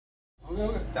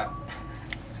Start.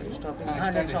 Stopping.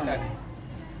 Start.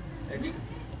 Action.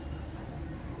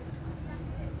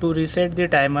 To reset the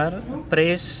timer,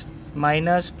 press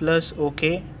minus plus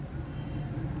OK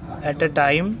at a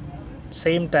time,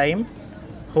 same time,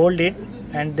 hold it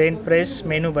and then press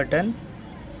menu button.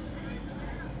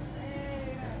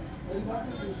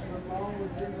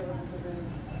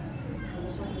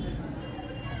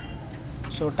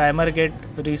 So timer get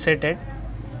resetted.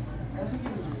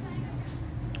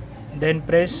 Then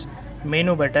press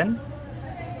menu button.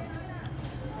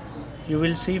 You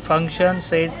will see function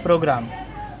set program.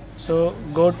 So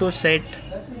go to set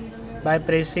by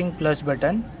pressing plus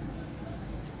button.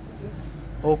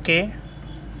 OK.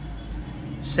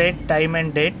 Set time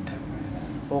and date.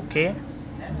 OK.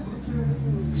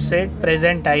 Set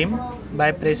present time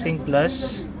by pressing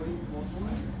plus.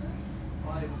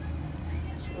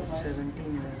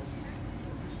 17.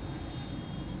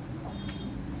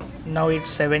 Now it's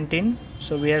 17.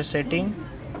 So we are setting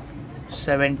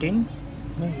 17.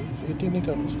 नहीं 18 ही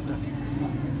करना सीधा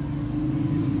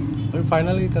अभी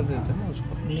final ही कर रहे थे ना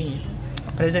उसको नहीं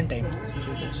present time.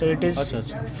 So it is अच्छा,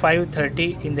 अच्छा. 5:30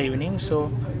 in the evening. So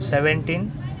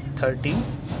 17:30.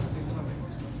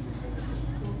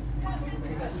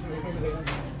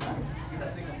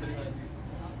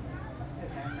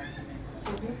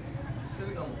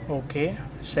 Okay.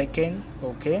 Second.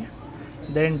 Okay.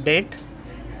 Then date.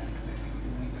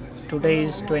 Today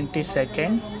is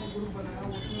 22nd.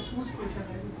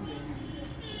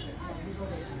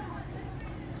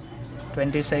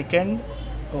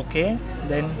 Okay.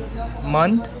 Then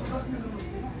month.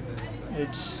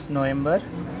 It's November.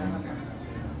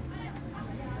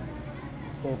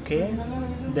 Okay.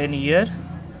 Then year.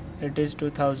 It is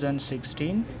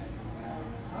 2016.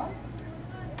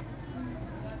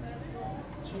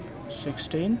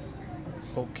 16.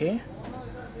 Okay.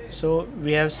 So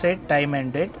we have set time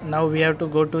and date. Now we have to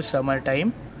go to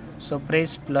summertime. So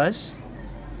press plus.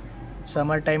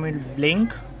 Summertime will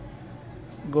blink.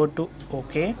 Go to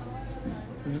OK.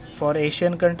 For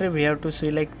Asian country we have to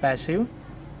select passive.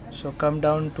 So come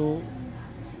down to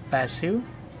passive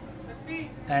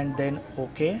and then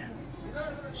OK.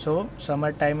 So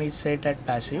summertime is set at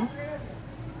passive.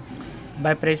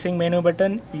 By pressing menu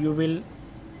button you will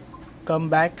come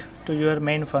back to your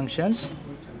main functions.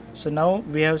 So now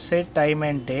we have set time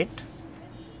and date.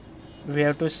 We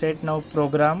have to set now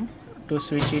program to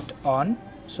switch it on.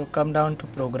 So come down to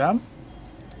program.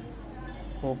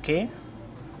 OK.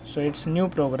 So it's new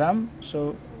program.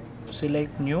 So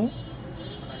select new.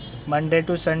 Monday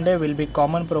to Sunday will be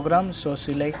common program. So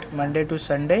select Monday to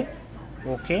Sunday.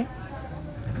 OK.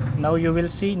 Now you will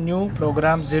see new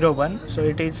program 01. So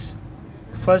it is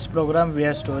first program we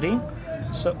are storing.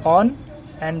 So on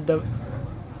and the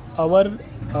hour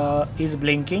is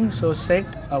blinking. So set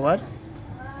hour.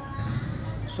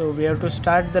 So we have to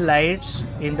start the lights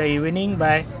in the evening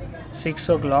by 6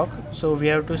 o'clock. So we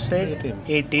have to set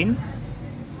 18.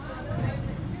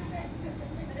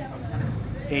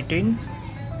 18.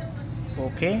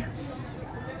 Okay.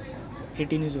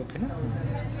 18 is okay, na?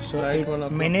 So Right, 1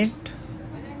 o'clock. minute.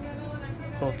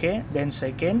 Okay. Then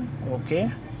second.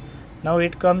 Okay. Now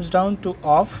it comes down to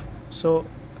off. So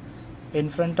in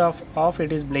front of off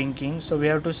it is blinking. So we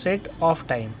have to set off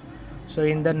time. So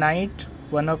in the night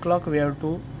 1 o'clock we have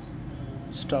to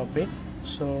stop it.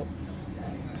 So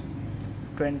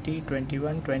 20,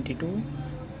 21, 22,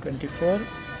 24,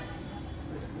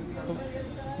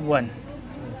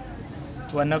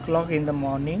 1 o'clock in the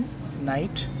morning,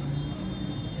 night.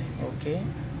 Okay.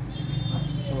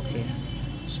 Okay.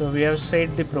 So we have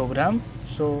set the program.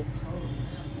 So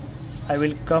I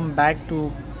will come back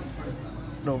to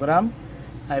program.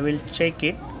 I will check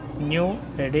it. New,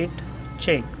 edit,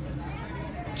 check.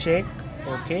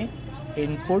 Okay.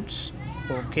 Inputs.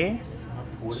 Okay.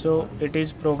 So it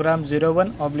is program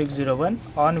 01/01.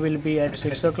 On will be at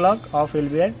 6 o'clock. Off will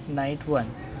be at night 1.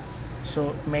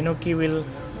 So menu key will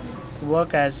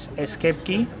work as escape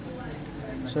key.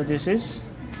 So this is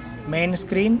main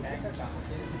screen.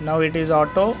 Now it is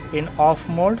auto in off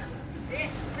mode,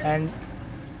 and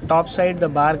top side the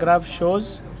bar graph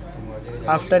shows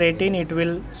after 18 it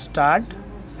will start,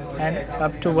 and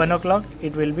up to 1 o'clock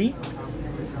it will be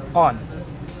on.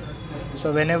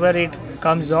 So whenever it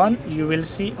comes on you will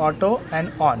see auto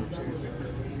and on.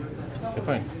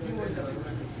 Fine.